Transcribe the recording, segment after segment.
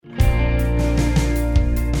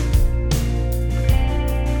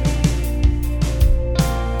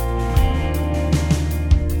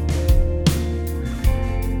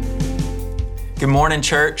morning,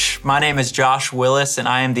 church. My name is Josh Willis, and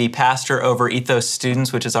I am the pastor over Ethos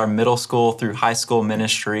Students, which is our middle school through high school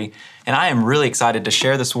ministry. And I am really excited to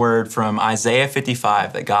share this word from Isaiah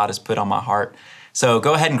 55 that God has put on my heart. So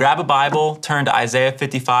go ahead and grab a Bible, turn to Isaiah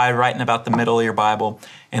 55, right in about the middle of your Bible,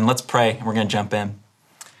 and let's pray, and we're going to jump in.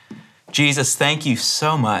 Jesus, thank you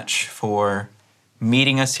so much for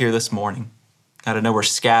meeting us here this morning. God, I know we're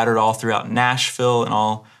scattered all throughout Nashville and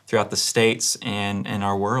all throughout the states and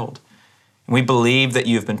our world. And we believe that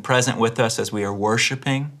you've been present with us as we are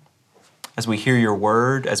worshiping, as we hear your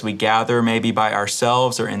word, as we gather maybe by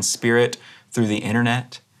ourselves or in spirit through the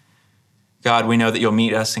internet. God, we know that you'll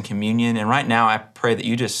meet us in communion. And right now, I pray that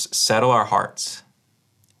you just settle our hearts.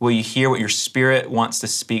 Will you hear what your spirit wants to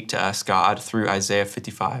speak to us, God, through Isaiah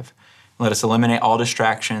 55? Let us eliminate all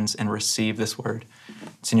distractions and receive this word.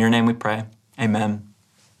 It's in your name we pray. Amen.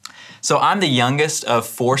 So I'm the youngest of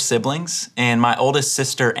 4 siblings, and my oldest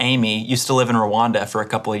sister, Amy, used to live in Rwanda for a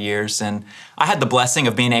couple of years, and I had the blessing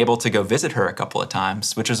of being able to go visit her a couple of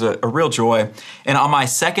times, which was a real joy. And on my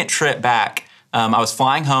second trip back, I was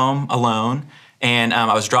flying home alone, and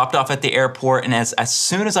I was dropped off at the airport, and as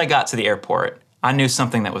soon as I got to the airport, I knew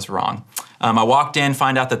something that was wrong. I walked in,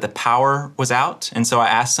 find out that the power was out, and so I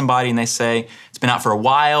asked somebody, and they say, it's been out for a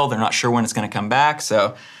while, they're not sure when it's gonna come back,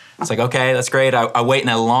 so it's like, okay, that's great. I wait in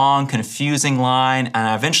a long, confusing line, and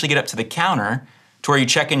I eventually get up to the counter to where you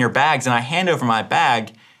check in your bags, and I hand over my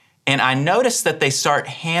bag, and I notice that they start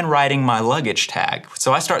handwriting my luggage tag.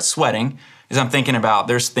 So I start sweating as I'm thinking about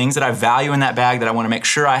there's things that I value in that bag that I want to make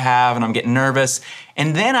sure I have, and I'm getting nervous.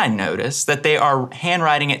 And then I notice that they are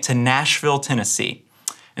handwriting it to Nashville, Tennessee.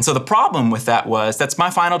 And so the problem with that was that's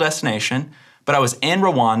my final destination, but I was in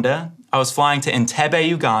Rwanda, I was flying to Entebbe,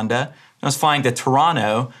 Uganda, I was flying to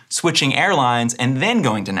Toronto, switching airlines, and then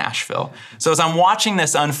going to Nashville. So as I'm watching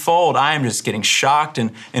this unfold, I am just getting shocked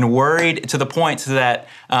and worried to the point that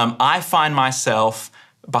I find myself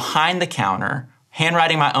behind the counter,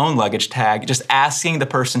 handwriting my own luggage tag, just asking the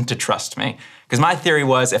person to trust me. Because my theory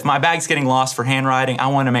was, if my bag's getting lost for handwriting, I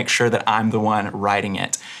want to make sure that I'm the one writing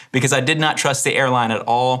it. Because I did not trust the airline at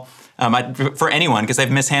all. For anyone, because they've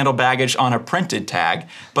mishandled baggage on a printed tag,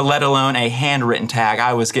 but let alone a handwritten tag.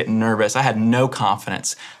 I was getting nervous. I had no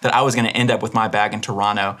confidence that I was going to end up with my bag in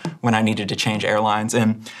Toronto when I needed to change airlines.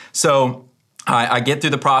 And so I get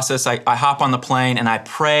through the process, I hop on the plane, and I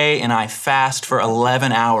pray and I fast for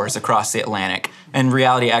 11 hours across the Atlantic. In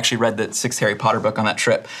reality, I actually read the 6th Harry Potter book on that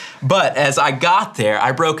trip. But as I got there,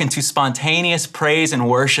 I broke into spontaneous praise and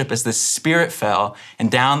worship as the Spirit fell,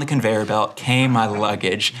 and down the conveyor belt came my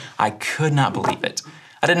luggage. I could not believe it.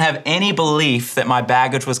 I didn't have any belief that my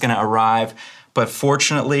baggage was going to arrive, but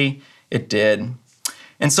fortunately, it did.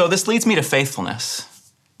 And so this leads me to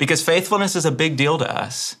faithfulness, because faithfulness is a big deal to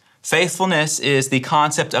us. Faithfulness is the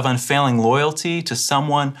concept of unfailing loyalty to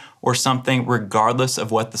someone or something regardless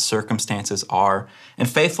of what the circumstances are. And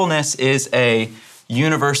faithfulness is a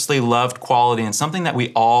universally loved quality and something that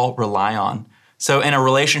we all rely on. So in a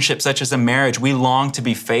relationship such as a marriage, we long to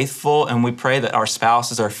be faithful, and we pray that our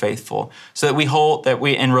spouses are faithful. So that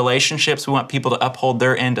we in relationships, we want people to uphold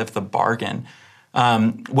their end of the bargain.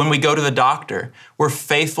 When we go to the doctor, we're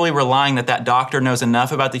faithfully relying that that doctor knows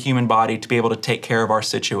enough about the human body to be able to take care of our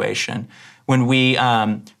situation. When we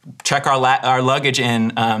check our luggage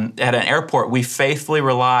in at an airport, we faithfully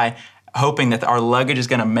rely, hoping that our luggage is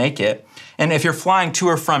going to make it. And if you're flying to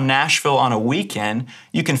or from Nashville on a weekend,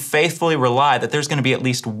 you can faithfully rely that there's going to be at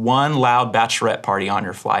least one loud bachelorette party on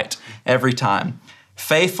your flight every time.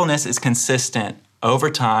 Faithfulness is consistent over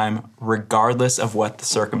time, regardless of what the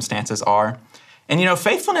circumstances are. And you know,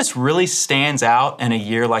 faithfulness really stands out in a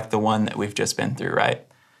year like the one that we've just been through, right?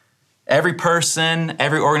 Every person,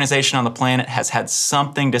 every organization on the planet has had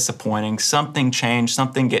something disappointing, something change,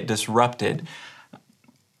 something get disrupted.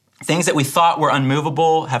 Things that we thought were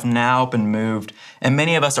unmovable have now been moved, and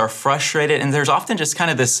many of us are frustrated, and there's often just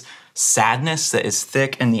kind of this sadness that is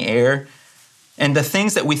thick in the air. And the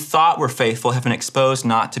things that we thought were faithful have been exposed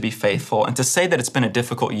not to be faithful. And to say that it's been a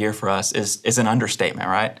difficult year for us is an understatement,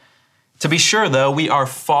 right? To be sure, though, we are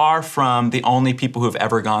far from the only people who have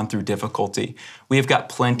ever gone through difficulty. We have got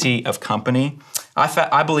plenty of company.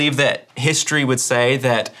 I believe that history would say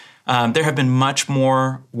that there have been much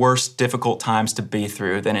more worse, difficult times to be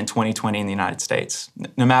through than in 2020 in the United States.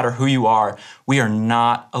 No matter who you are, we are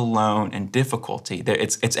not alone in difficulty.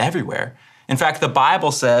 It's everywhere. In fact, the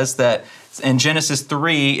Bible says that in Genesis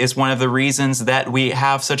 3 is one of the reasons that we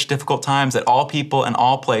have such difficult times, that all people in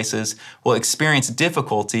all places will experience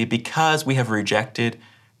difficulty because we have rejected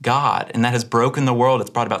God. And that has broken the world. It's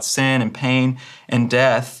brought about sin and pain and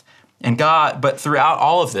death. But throughout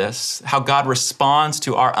all of this, how God responds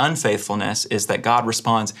to our unfaithfulness is that God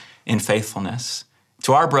responds in faithfulness.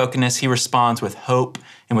 To our brokenness, he responds with hope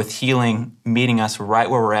and with healing, meeting us right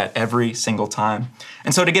where we're at every single time.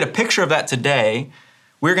 And so to get a picture of that today,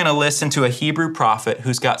 we're going to listen to a Hebrew prophet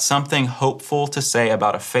who's got something hopeful to say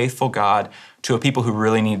about a faithful God to a people who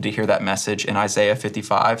really needed to hear that message in Isaiah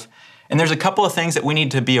 55. And there's a couple of things that we need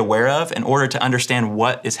to be aware of in order to understand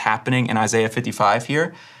what is happening in Isaiah 55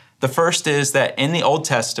 here. The first is that in the Old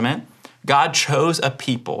Testament, God chose a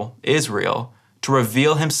people, Israel, to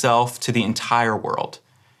reveal himself to the entire world.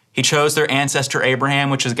 He chose their ancestor Abraham,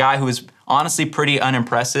 which is a guy who was honestly pretty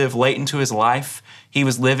unimpressive. Late into his life, he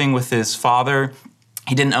was living with his father.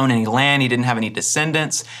 He didn't own any land. He didn't have any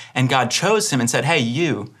descendants. And God chose him and said, hey,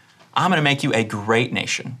 I'm going to make you a great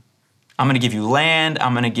nation. I'm going to give you land.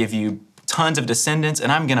 I'm going to give you tons of descendants,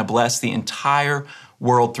 and I'm going to bless the entire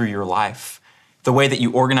world through your life. The way that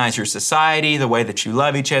you organize your society, the way that you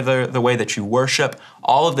love each other, the way that you worship,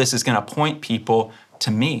 all of this is going to point people to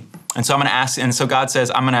me. And so God says,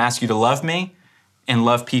 I'm going to ask you to love me and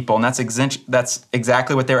love people. And that's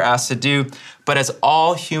exactly what they were asked to do. But as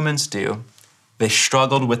all humans do, they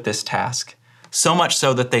struggled with this task. So much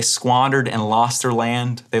so that they squandered and lost their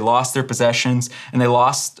land, they lost their possessions, and they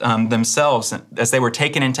lost themselves as they were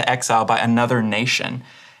taken into exile by another nation.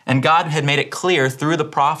 And God had made it clear through the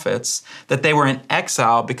prophets that they were in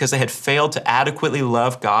exile because they had failed to adequately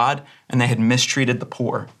love God and they had mistreated the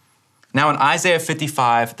poor. Now in Isaiah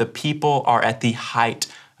 55, the people are at the height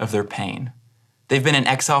of their pain. They've been in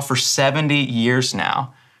exile for 70 years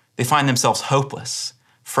now. They find themselves hopeless,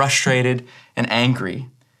 frustrated, and angry.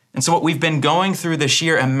 And so what we've been going through this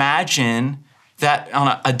year, imagine that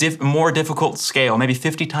on a more difficult scale, maybe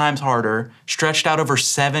 50 times harder, stretched out over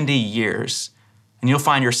 70 years. And you'll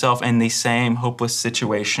find yourself in the same hopeless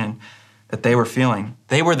situation that they were feeling.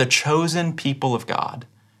 They were the chosen people of God,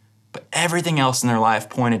 but everything else in their life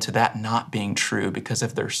pointed to that not being true because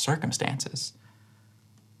of their circumstances.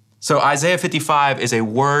 So Isaiah 55 is a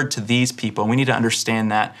word to these people, and we need to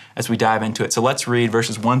understand that as we dive into it. So let's read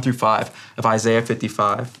verses 1 through 5 of Isaiah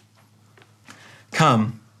 55.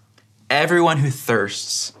 Come, everyone who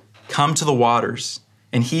thirsts, come to the waters,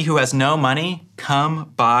 and he who has no money,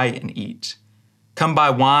 come buy and eat. Come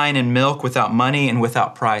buy wine and milk without money and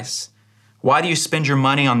without price. Why do you spend your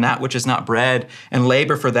money on that which is not bread and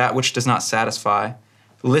labor for that which does not satisfy?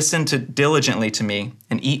 Listen diligently to me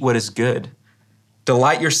and eat what is good.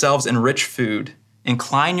 Delight yourselves in rich food.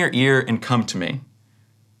 Incline your ear and come to me.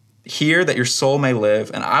 Hear that your soul may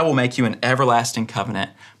live, and I will make you an everlasting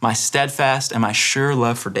covenant, my steadfast and my sure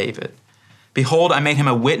love for David. Behold, I made him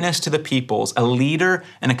a witness to the peoples, a leader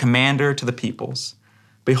and a commander to the peoples.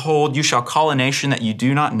 Behold, you shall call a nation that you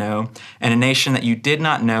do not know, and a nation that you did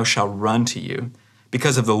not know shall run to you,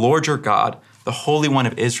 because of the Lord your God, the Holy One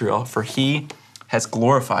of Israel, for he has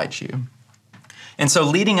glorified you. And so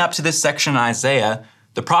leading up to this section in Isaiah,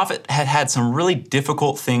 the prophet had some really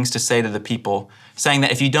difficult things to say to the people, saying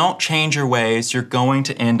that if you don't change your ways, you're going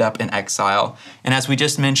to end up in exile. And as we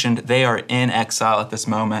just mentioned, they are in exile at this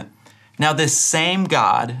moment. Now, this same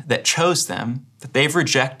God that chose them, that they've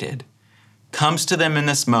rejected, comes to them in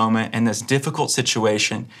this moment, in this difficult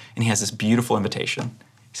situation, and he has this beautiful invitation.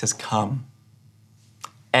 He says, come,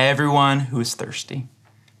 everyone who is thirsty.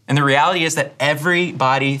 And the reality is that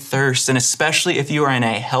everybody thirsts, and especially if you are in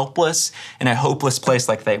a helpless and a hopeless place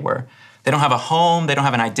like they were. They don't have a home, they don't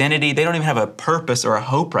have an identity, they don't even have a purpose or a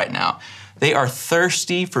hope right now. They are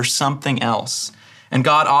thirsty for something else. And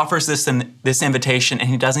God offers this invitation, and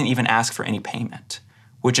he doesn't even ask for any payment,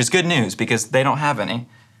 which is good news because they don't have any.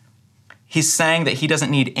 He's saying that he doesn't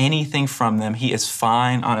need anything from them. He is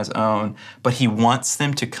fine on his own, but he wants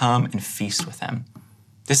them to come and feast with him.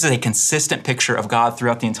 This is a consistent picture of God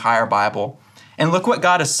throughout the entire Bible. And look what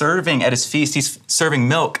God is serving at his feast. He's serving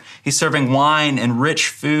milk. He's serving wine and rich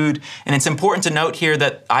food. And it's important to note here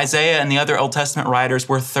that Isaiah and the other Old Testament writers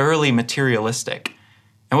were thoroughly materialistic.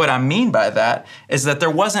 And what I mean by that is that there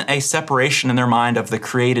wasn't a separation in their mind of the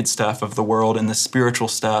created stuff of the world and the spiritual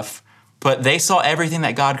stuff, but they saw everything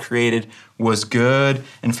that God created was good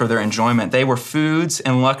and for their enjoyment. They were foods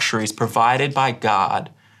and luxuries provided by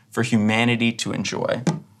God for humanity to enjoy.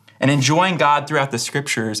 And enjoying God throughout the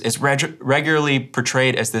scriptures is regularly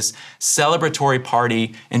portrayed as this celebratory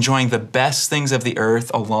party, enjoying the best things of the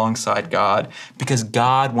earth alongside God, because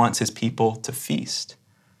God wants his people to feast.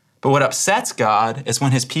 But what upsets God is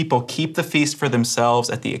when his people keep the feast for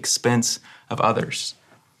themselves at the expense of others.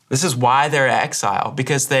 This is why they're in exile,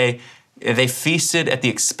 because they feasted at the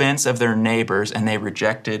expense of their neighbors and they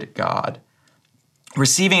rejected God.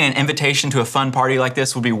 Receiving an invitation to a fun party like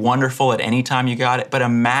this would be wonderful at any time you got it, but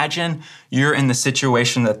imagine you're in the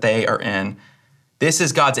situation that they are in. This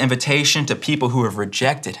is God's invitation to people who have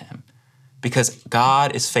rejected him because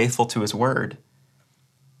God is faithful to his word.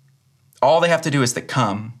 All they have to do is to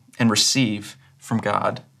come and receive from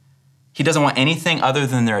God. He doesn't want anything other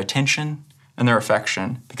than their attention and their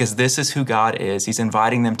affection because this is who God is. He's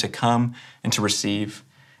inviting them to come and to receive.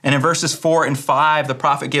 And in verses 4 and 5, the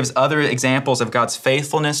prophet gives other examples of God's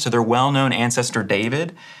faithfulness to their well-known ancestor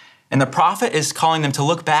David. And the prophet is calling them to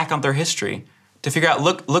look back on their history, to figure out,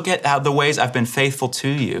 look at how the ways I've been faithful to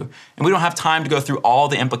you. And we don't have time to go through all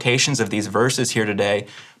the implications of these verses here today,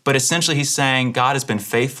 but essentially he's saying God has been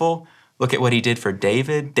faithful. Look at what he did for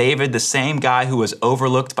David. David, the same guy who was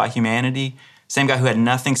overlooked by humanity, same guy who had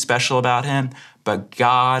nothing special about him, but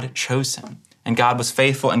God chose him. And God was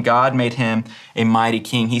faithful, and God made him a mighty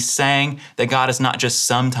king. He's saying that God is not just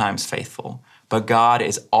sometimes faithful, but God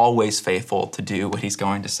is always faithful to do what he's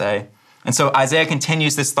going to say. And so Isaiah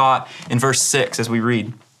continues this thought in verse 6 as we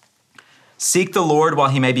read, "Seek the Lord while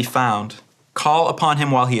he may be found. Call upon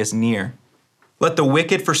him while he is near. Let the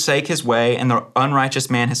wicked forsake his way and the unrighteous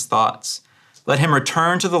man his thoughts. Let him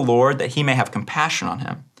return to the Lord that he may have compassion on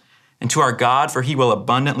him, and to our God, for he will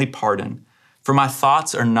abundantly pardon. For my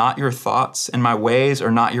thoughts are not your thoughts, and my ways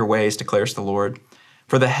are not your ways, declares the Lord.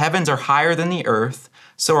 For the heavens are higher than the earth,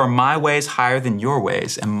 so are my ways higher than your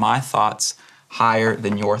ways, and my thoughts higher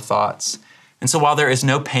than your thoughts." And so while there is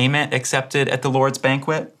no payment accepted at the Lord's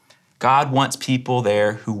banquet, God wants people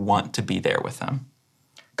there who want to be there with him.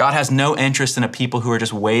 God has no interest in a people who are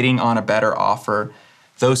just waiting on a better offer.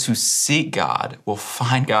 Those who seek God will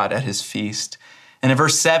find God at his feast. And in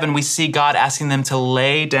verse 7, we see God asking them to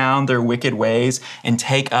lay down their wicked ways and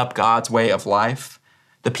take up God's way of life.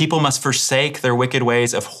 The people must forsake their wicked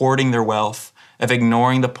ways of hoarding their wealth, of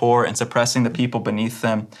ignoring the poor and suppressing the people beneath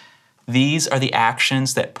them. These are the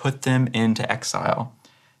actions that put them into exile.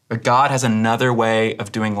 But God has another way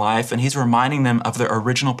of doing life, and he's reminding them of their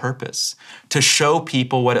original purpose, to show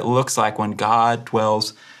people what it looks like when God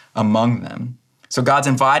dwells among them. So God's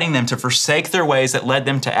inviting them to forsake their ways that led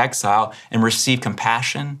them to exile and receive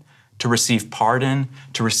compassion, to receive pardon,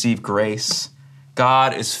 to receive grace.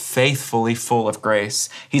 God is faithfully full of grace.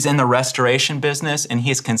 He's in the restoration business, and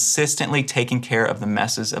he is consistently taking care of the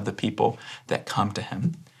messes of the people that come to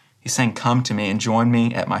him. He's saying, "Come to me and join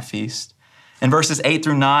me at my feast." In verses 8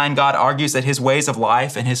 through 9, God argues that his ways of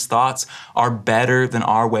life and his thoughts are better than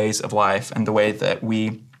our ways of life and the way that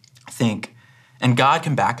we think. And God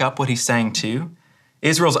can back up what he's saying too.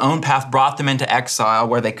 Israel's own path brought them into exile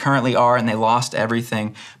where they currently are, and they lost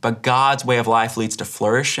everything. But God's way of life leads to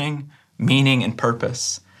flourishing, meaning, and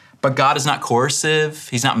purpose. But God is not coercive.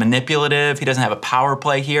 He's not manipulative. He doesn't have a power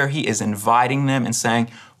play here. He is inviting them and saying,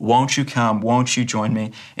 "Won't you come? Won't you join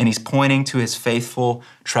me?" And he's pointing to his faithful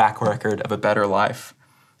track record of a better life.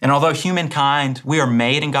 And although humankind, we are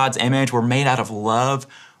made in God's image, we're made out of love,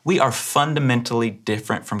 we are fundamentally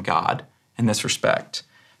different from God in this respect.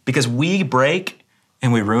 Because we break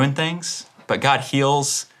and we ruin things, but God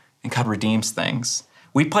heals and God redeems things.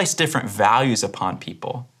 We place different values upon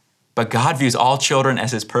people, but God views all children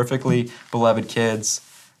as his perfectly beloved kids.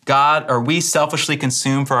 We selfishly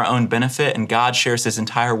consume for our own benefit, and God shares his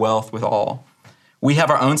entire wealth with all. We have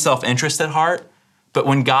our own self-interest at heart, but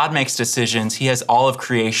when God makes decisions, he has all of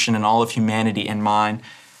creation and all of humanity in mind.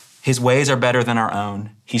 His ways are better than our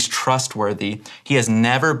own. He's trustworthy. He has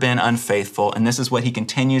never been unfaithful, and this is what he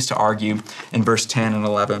continues to argue in verse 10 and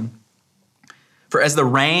 11. "For as the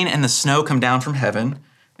rain and the snow come down from heaven,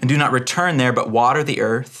 and do not return there, but water the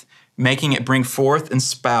earth, making it bring forth and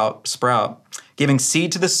sprout, giving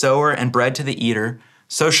seed to the sower and bread to the eater,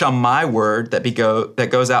 so shall my word that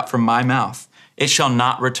goes out from my mouth. It shall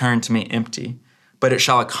not return to me empty, but it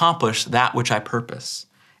shall accomplish that which I purpose,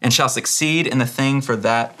 and shall succeed in the thing for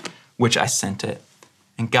that which I sent it."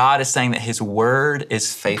 And God is saying that his word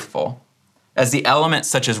is faithful. As the elements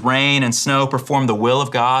such as rain and snow perform the will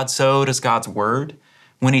of God, so does God's word.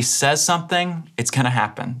 When he says something, it's going to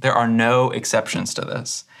happen. There are no exceptions to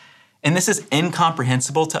this. And this is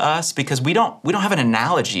incomprehensible to us because we don't have an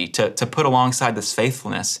analogy to put alongside this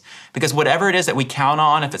faithfulness. Because whatever it is that we count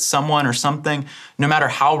on, if it's someone or something, no matter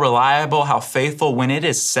how reliable, how faithful, when it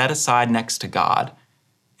is set aside next to God,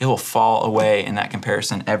 it will fall away in that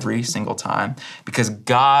comparison every single time because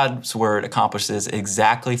God's word accomplishes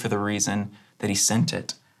exactly for the reason that he sent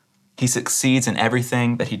it. He succeeds in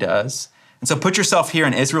everything that he does. And so put yourself here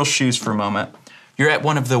in Israel's shoes for a moment. You're at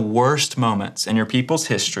one of the worst moments in your people's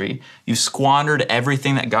history. You've squandered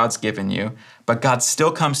everything that God's given you, but God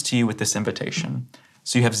still comes to you with this invitation.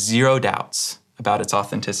 So you have zero doubts about its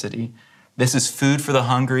authenticity. This is food for the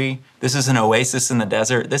hungry. This is an oasis in the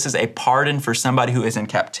desert. This is a pardon for somebody who is in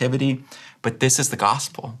captivity. But this is the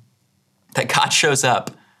gospel, that God shows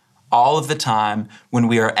up all of the time when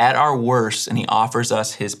we are at our worst and he offers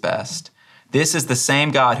us his best. This is the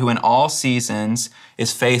same God who in all seasons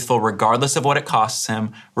is faithful regardless of what it costs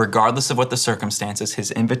him, regardless of what the circumstances.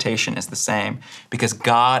 His invitation is the same because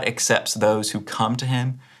God accepts those who come to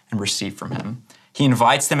him and receive from him. He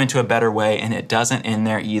invites them into a better way, and it doesn't end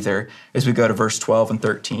there either as we go to verse 12 and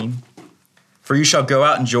 13. For you shall go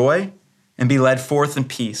out in joy and be led forth in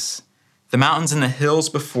peace. The mountains and the hills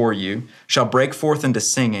before you shall break forth into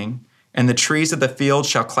singing, and the trees of the field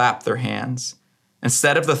shall clap their hands.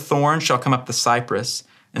 Instead of the thorn shall come up the cypress,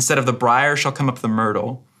 instead of the briar shall come up the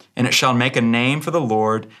myrtle, and it shall make a name for the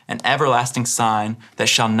Lord, an everlasting sign that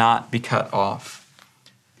shall not be cut off.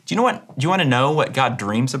 Do you want to know what God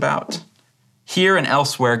dreams about? Here and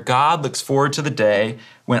elsewhere, God looks forward to the day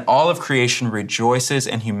when all of creation rejoices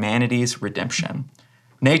in humanity's redemption.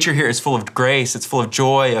 Nature here is full of grace, it's full of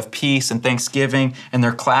joy, of peace and thanksgiving, and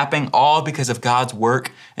they're clapping all because of God's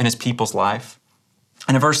work in his people's life.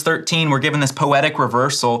 And in verse 13, we're given this poetic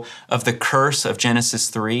reversal of the curse of Genesis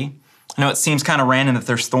 3. I know it seems kind of random that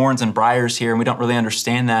there's thorns and briars here, and we don't really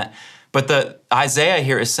understand that. But Isaiah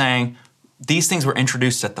here is saying these things were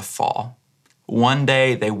introduced at the fall. One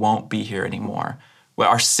day they won't be here anymore. Well,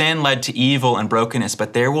 our sin led to evil and brokenness,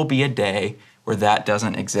 but there will be a day where that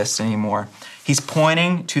doesn't exist anymore. He's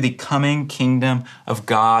pointing to the coming kingdom of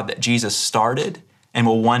God that Jesus started and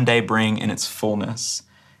will one day bring in its fullness.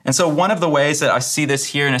 And so one of the ways that I see this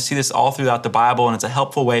here, and I see this all throughout the Bible, and it's a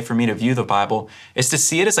helpful way for me to view the Bible, is to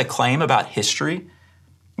see it as a claim about history.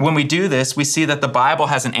 When we do this, we see that the Bible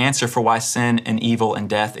has an answer for why sin and evil and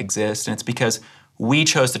death exist, and it's because we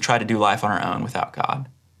chose to try to do life on our own without God.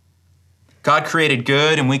 God created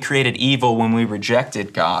good and we created evil when we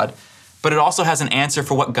rejected God, but it also has an answer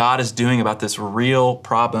for what God is doing about this real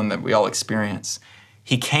problem that we all experience.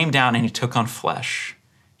 He came down and he took on flesh.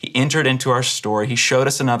 He entered into our story. He showed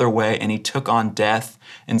us another way, and he took on death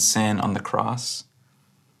and sin on the cross.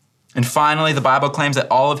 And finally, the Bible claims that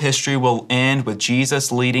all of history will end with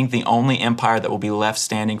Jesus leading the only empire that will be left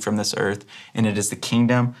standing from this earth, and it is the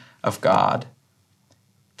kingdom of God.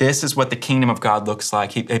 This is what the kingdom of God looks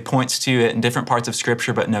like. It points to it in different parts of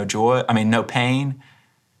Scripture, but no pain,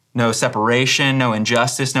 no separation, no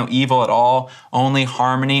injustice, no evil at all, only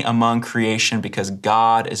harmony among creation because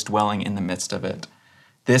God is dwelling in the midst of it.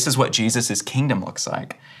 This is what Jesus' kingdom looks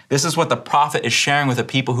like. This is what the prophet is sharing with the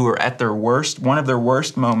people who are at their worst, one of their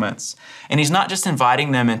worst moments. And he's not just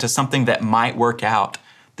inviting them into something that might work out.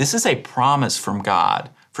 This is a promise from God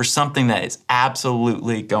for something that is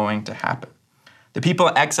absolutely going to happen. The people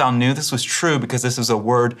in exile knew this was true because this was a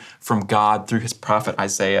word from God through his prophet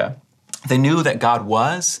Isaiah. They knew that God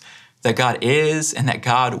was, that God is, and that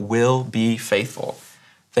God will be faithful.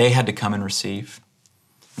 They had to come and receive.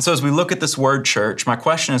 And so as we look at this word, church, my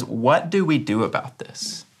question is, what do we do about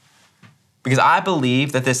this? Because I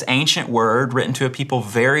believe that this ancient word written to a people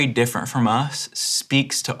very different from us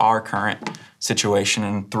speaks to our current situation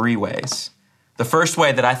in three ways. The first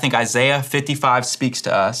way that I think Isaiah 55 speaks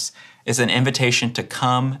to us is an invitation to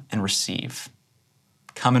come and receive.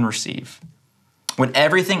 Come and receive. When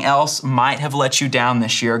everything else might have let you down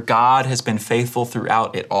this year, God has been faithful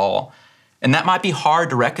throughout it all. And that might be hard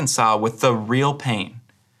to reconcile with the real pain,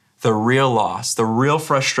 the real loss, the real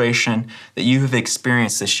frustration that you have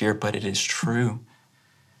experienced this year, but it is true.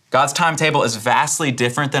 God's timetable is vastly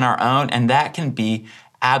different than our own, and that can be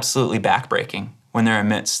absolutely backbreaking when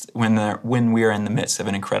we are in the midst of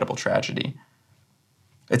an incredible tragedy.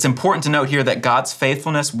 It's important to note here that God's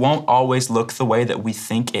faithfulness won't always look the way that we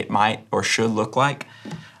think it might or should look like.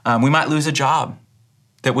 We might lose a job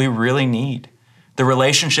that we really need. The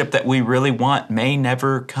relationship that we really want may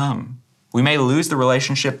never come. We may lose the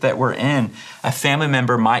relationship that we're in. A family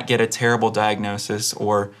member might get a terrible diagnosis,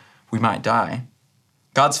 or we might die.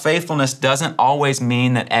 God's faithfulness doesn't always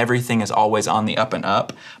mean that everything is always on the up and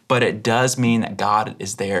up, but it does mean that God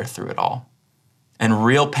is there through it all. In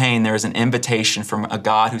real pain, there is an invitation from a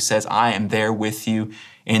God who says, I am there with you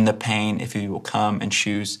in the pain if you will come and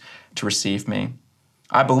choose to receive me.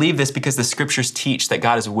 I believe this because the scriptures teach that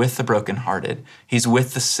God is with the brokenhearted. He's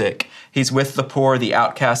with the sick. He's with the poor, the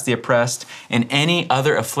outcast, the oppressed, and any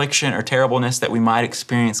other affliction or terribleness that we might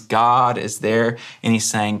experience. God is there, and he's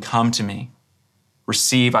saying, come to me.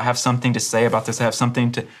 Receive. I have something to say about this. I have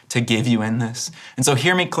something to give you in this. And so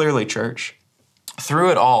hear me clearly, church.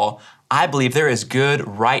 Through it all, I believe there is good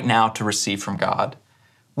right now to receive from God.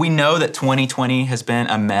 We know that 2020 has been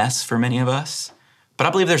a mess for many of us, but I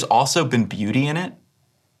believe there's also been beauty in it.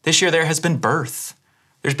 This year there has been birth.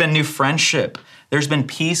 There's been new friendship. There's been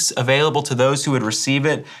peace available to those who would receive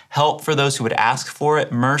it, help for those who would ask for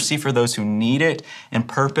it, mercy for those who need it, and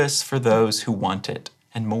purpose for those who want it,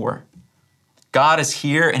 and more. God is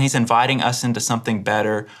here and he's inviting us into something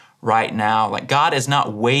better right now. Like God is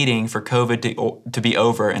not waiting for COVID to be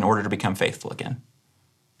over in order to become faithful again.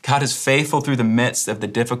 God is faithful through the midst of the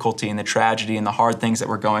difficulty and the tragedy and the hard things that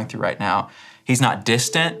we're going through right now. He's not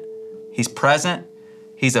distant, he's present,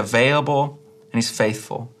 he's available, and he's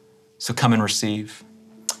faithful. So come and receive.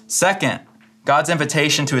 Second, God's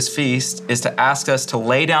invitation to his feast is to ask us to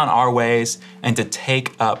lay down our ways and to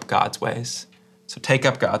take up God's ways. So take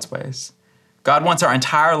up God's ways. God wants our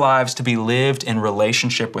entire lives to be lived in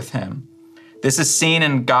relationship with him. This is seen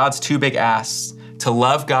in God's two big asks, to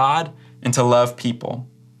love God and to love people.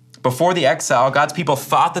 Before the exile, God's people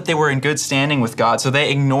thought that they were in good standing with God, so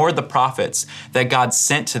they ignored the prophets that God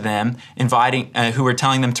sent to them, who were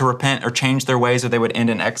telling them to repent or change their ways or they would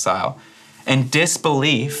end in exile. In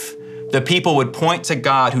disbelief, the people would point to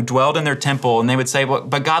God who dwelled in their temple, and they would say, well,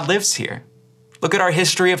 but God lives here. Look at our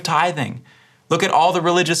history of tithing. Look at all the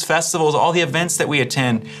religious festivals, all the events that we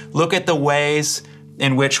attend. Hlook at the ways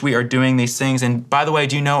in which we are doing these things. And by the way,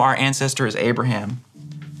 do you know our ancestor is Abraham?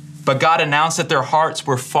 But God announced that their hearts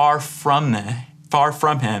were far from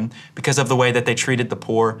him because of the way that they treated the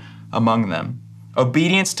poor among them.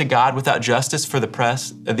 Obedience to God without justice for the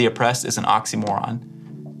oppressed is an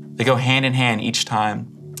oxymoron. They go hand in hand each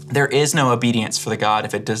time. There is no obedience for the God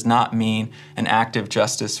if it does not mean an act of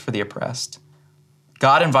justice for the oppressed.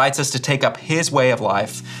 God invites us to take up his way of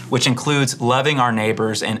life, which includes loving our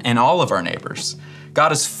neighbors and all of our neighbors.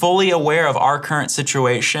 God is fully aware of our current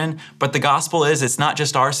situation, but the gospel is it's not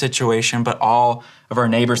just our situation, but all of our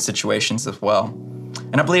neighbors' situations as well.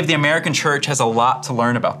 And I believe the American church has a lot to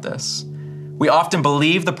learn about this. We often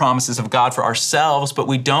believe the promises of God for ourselves, but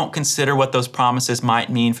we don't consider what those promises might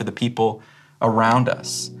mean for the people around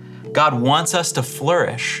us. God wants us to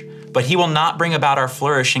flourish, but he will not bring about our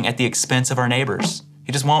flourishing at the expense of our neighbors.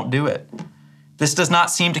 He just won't do it. This does not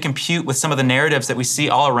seem to compute with some of the narratives that we see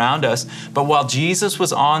all around us, but while Jesus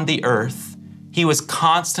was on the earth, he was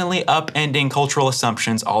constantly upending cultural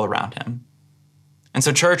assumptions all around him. And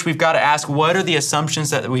so, church, we've got to ask, what are the assumptions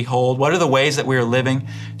that we hold? What are the ways that we are living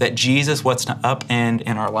that Jesus wants to upend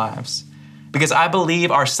in our lives? Because I believe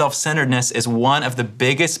our self-centeredness is one of the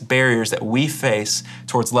biggest barriers that we face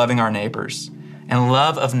towards loving our neighbors. And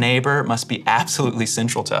love of neighbor must be absolutely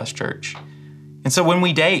central to us, church. And so when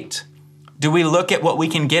we date, do we look at what we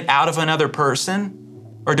can get out of another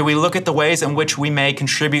person? Or do we look at the ways in which we may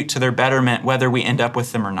contribute to their betterment, whether we end up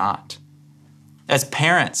with them or not? As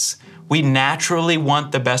parents, we naturally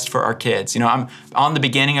want the best for our kids. You know, I'm on the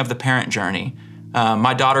beginning of the parent journey.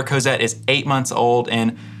 My daughter Cosette is 8 months old,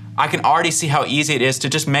 and I can already see how easy it is to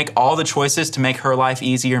just make all the choices to make her life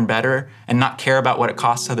easier and better and not care about what it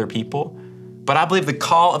costs other people. But I believe the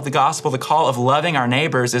call of the gospel, the call of loving our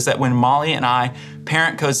neighbors, is that when Molly and I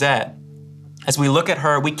parent Cosette, as we look at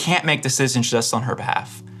her, we can't make decisions just on her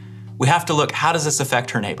behalf. We have to look, how does this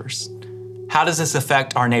affect her neighbors? How does this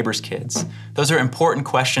affect our neighbors' kids? Those are important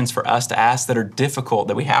questions for us to ask that are difficult,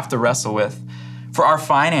 that we have to wrestle with. For our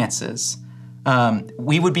finances,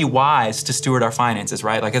 we would be wise to steward our finances,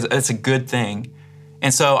 right? Like it's a good thing.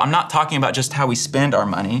 And so I'm not talking about just how we spend our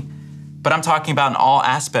money, but I'm talking about in all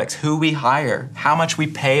aspects, who we hire, how much we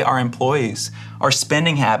pay our employees, our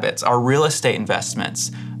spending habits, our real estate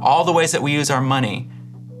investments, all the ways that we use our money.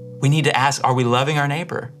 We need to ask, are we loving our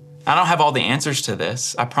neighbor? I don't have all the answers to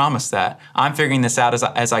this, I promise that. I'm figuring this out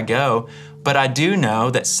as I go, but I do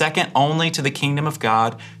know that second only to the kingdom of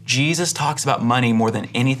God, Jesus talks about money more than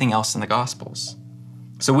anything else in the Gospels.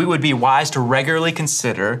 So we would be wise to regularly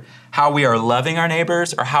consider how we are loving our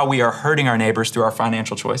neighbors or how we are hurting our neighbors through our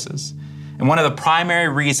financial choices. And one of the primary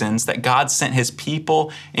reasons that God sent his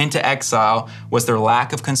people into exile was their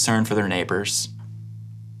lack of concern for their neighbors.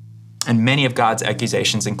 And many of God's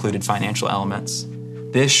accusations included financial elements.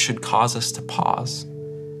 This should cause us to pause.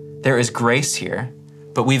 There is grace here,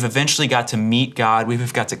 but we've eventually got to meet God.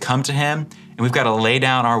 We've got to come to him, and we've got to lay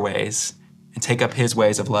down our ways and take up his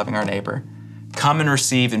ways of loving our neighbor. Come and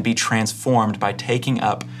receive and be transformed by taking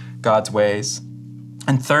up God's ways.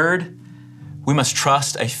 And third, we must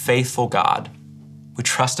trust a faithful God. We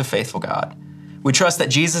trust a faithful God. We trust that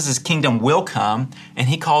Jesus' kingdom will come, and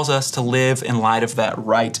he calls us to live in light of that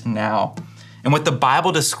right now. And what the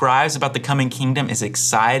Bible describes about the coming kingdom is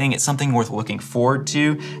exciting. It's something worth looking forward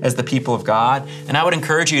to as the people of God. And I would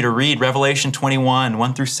encourage you to read Revelation 21,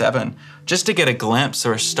 1-7, just to get a glimpse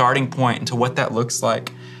or a starting point into what that looks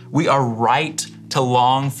like. We are right to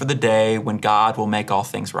long for the day when God will make all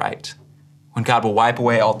things right. when God will wipe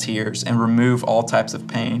away all tears and remove all types of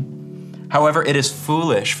pain. However, it is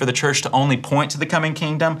foolish for the church to only point to the coming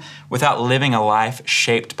kingdom without living a life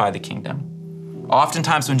shaped by the kingdom.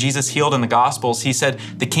 Oftentimes when Jesus healed in the Gospels, he said,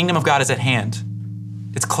 the kingdom of God is at hand.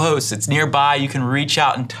 It's close, it's nearby, you can reach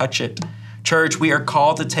out and touch it. Church, we are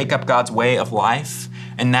called to take up God's way of life,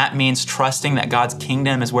 and that means trusting that God's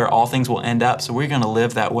kingdom is where all things will end up, so we're gonna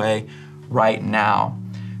live that way right now.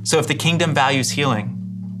 So if the kingdom values healing,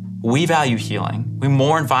 we value healing. We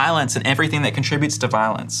mourn violence and everything that contributes to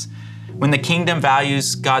violence. When the kingdom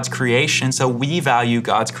values God's creation, so we value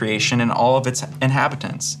God's creation and all of its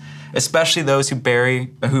inhabitants, especially those who bear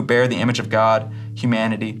the image of God,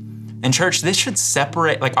 humanity. And church, this should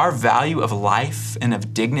separate, like our value of life and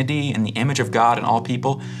of dignity and the image of God and all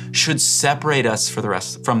people should separate us from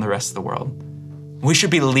the rest of the world. We should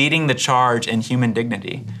be leading the charge in human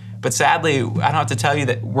dignity. But sadly, I don't have to tell you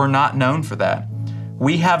that we're not known for that.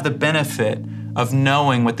 We have the benefit of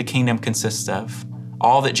knowing what the kingdom consists of.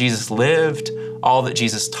 All that Jesus lived, all that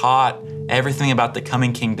Jesus taught, everything about the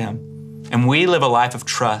coming kingdom. And we live a life of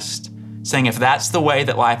trust, saying if that's the way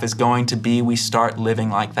that life is going to be, we start living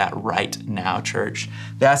like that right now, church.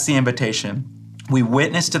 That's the invitation. We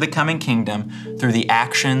witness to the coming kingdom through the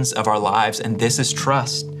actions of our lives, and this is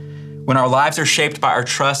trust. When our lives are shaped by our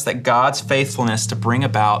trust that God's faithfulness to bring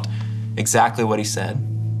about exactly what he said.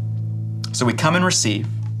 So we come and receive,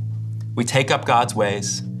 we take up God's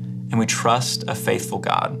ways, and we trust a faithful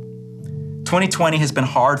God. 2020 has been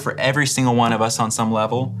hard for every single one of us on some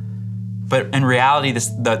level, but in reality,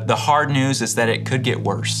 the hard news is that it could get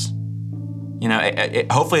worse. You know,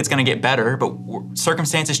 hopefully it's gonna get better, but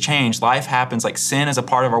circumstances change, life happens, like sin is a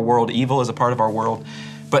part of our world, evil is a part of our world.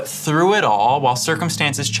 But through it all, while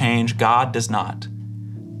circumstances change, God does not.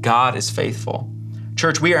 God is faithful.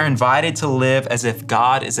 Church, we are invited to live as if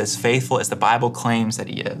God is as faithful as the Bible claims that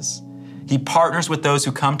he is. He partners with those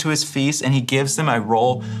who come to his feast, and he gives them a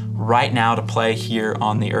role right now to play here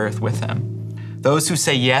on the earth with him. Those who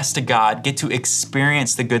say yes to God get to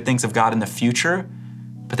experience the good things of God in the future,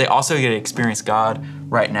 but they also get to experience God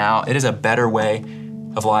right now. It is a better way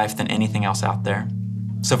of life than anything else out there.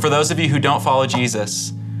 So for those of you who don't follow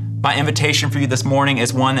Jesus, my invitation for you this morning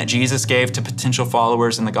is one that Jesus gave to potential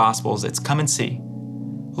followers in the Gospels. It's come and see.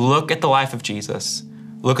 Look at the life of Jesus.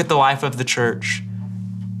 Look at the life of the church.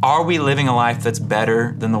 Are we living a life that's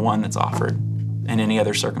better than the one that's offered in any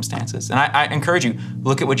other circumstances? And I encourage you,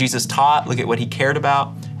 look at what Jesus taught, look at what he cared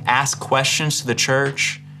about, ask questions to the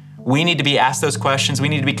church. We need to be asked those questions. We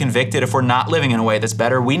need to be convicted if we're not living in a way that's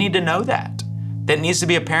better. We need to know that. That needs to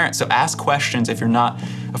be apparent. So ask questions if you're not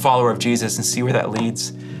a follower of Jesus and see where that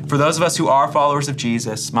leads. For those of us who are followers of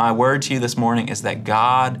Jesus, my word to you this morning is that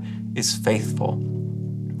God is faithful.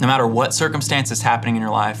 No matter what circumstance is happening in your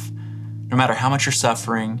life, no matter how much you're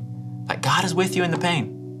suffering, like God is with you in the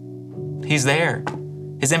pain. He's there.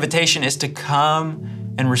 His invitation is to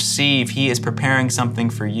come and receive. He is preparing something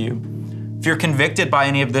for you. If you're convicted by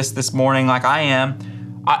any of this morning, like I am,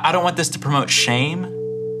 I don't want this to promote shame.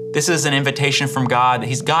 This is an invitation from God.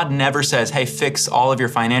 God never says, hey, fix all of your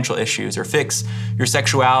financial issues or fix your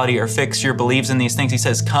sexuality or fix your beliefs in these things. He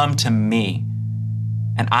says, come to me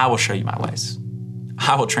and I will show you my ways.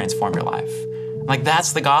 I will transform your life. Like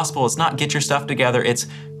that's the gospel. It's not get your stuff together. It's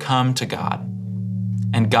come to God.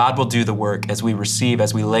 And God will do the work as we receive,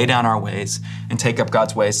 as we lay down our ways and take up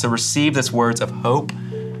God's ways. So receive this words of hope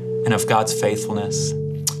and of God's faithfulness.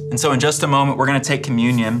 And so in just a moment, we're gonna take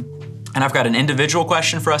communion. And I've got an individual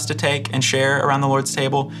question for us to take and share around the Lord's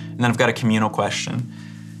table. And then I've got a communal question.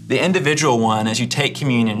 The individual one, as you take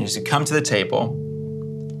communion, as you come to the table,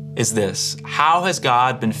 is this: how has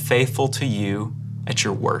God been faithful to you at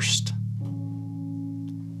your worst?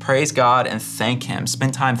 Praise God and thank him.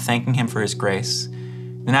 Spend time thanking him for his grace.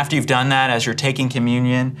 Then after you've done that, as you're taking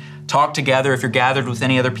communion, talk together if you're gathered with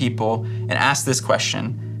any other people and ask this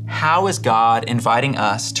question: how is God inviting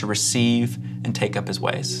us to receive and take up his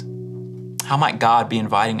ways? How might God be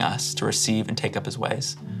inviting us to receive and take up his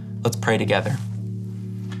ways? Let's pray together.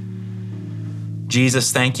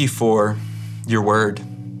 Jesus, thank you for your word.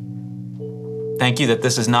 Thank you that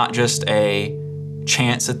this is not just a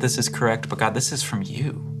chance that this is correct, but God, this is from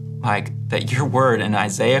you. Like that your word in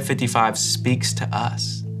Isaiah 55 speaks to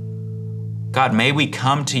us. God, may we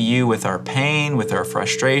come to you with our pain, with our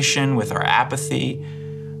frustration, with our apathy,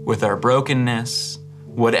 with our brokenness,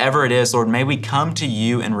 whatever it is, Lord, may we come to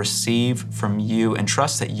you and receive from you and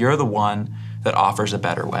trust that you're the one that offers a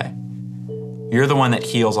better way. You're the one that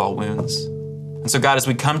heals all wounds. And so God, as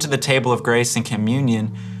we come to the table of grace and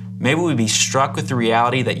communion, may we be struck with the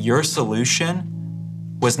reality that your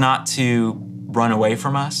solution was not to run away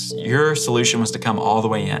from us. Your solution was to come all the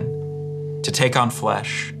way in. to take on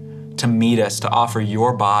flesh, to meet us, to offer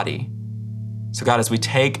your body. So God, as we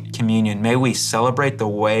take communion, may we celebrate the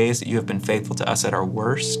ways that you have been faithful to us at our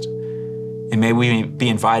worst, and may we be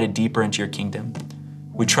invited deeper into your kingdom.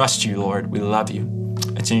 We trust you, Lord. We love you.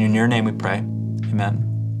 It's in your name we pray.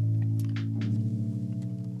 Amen.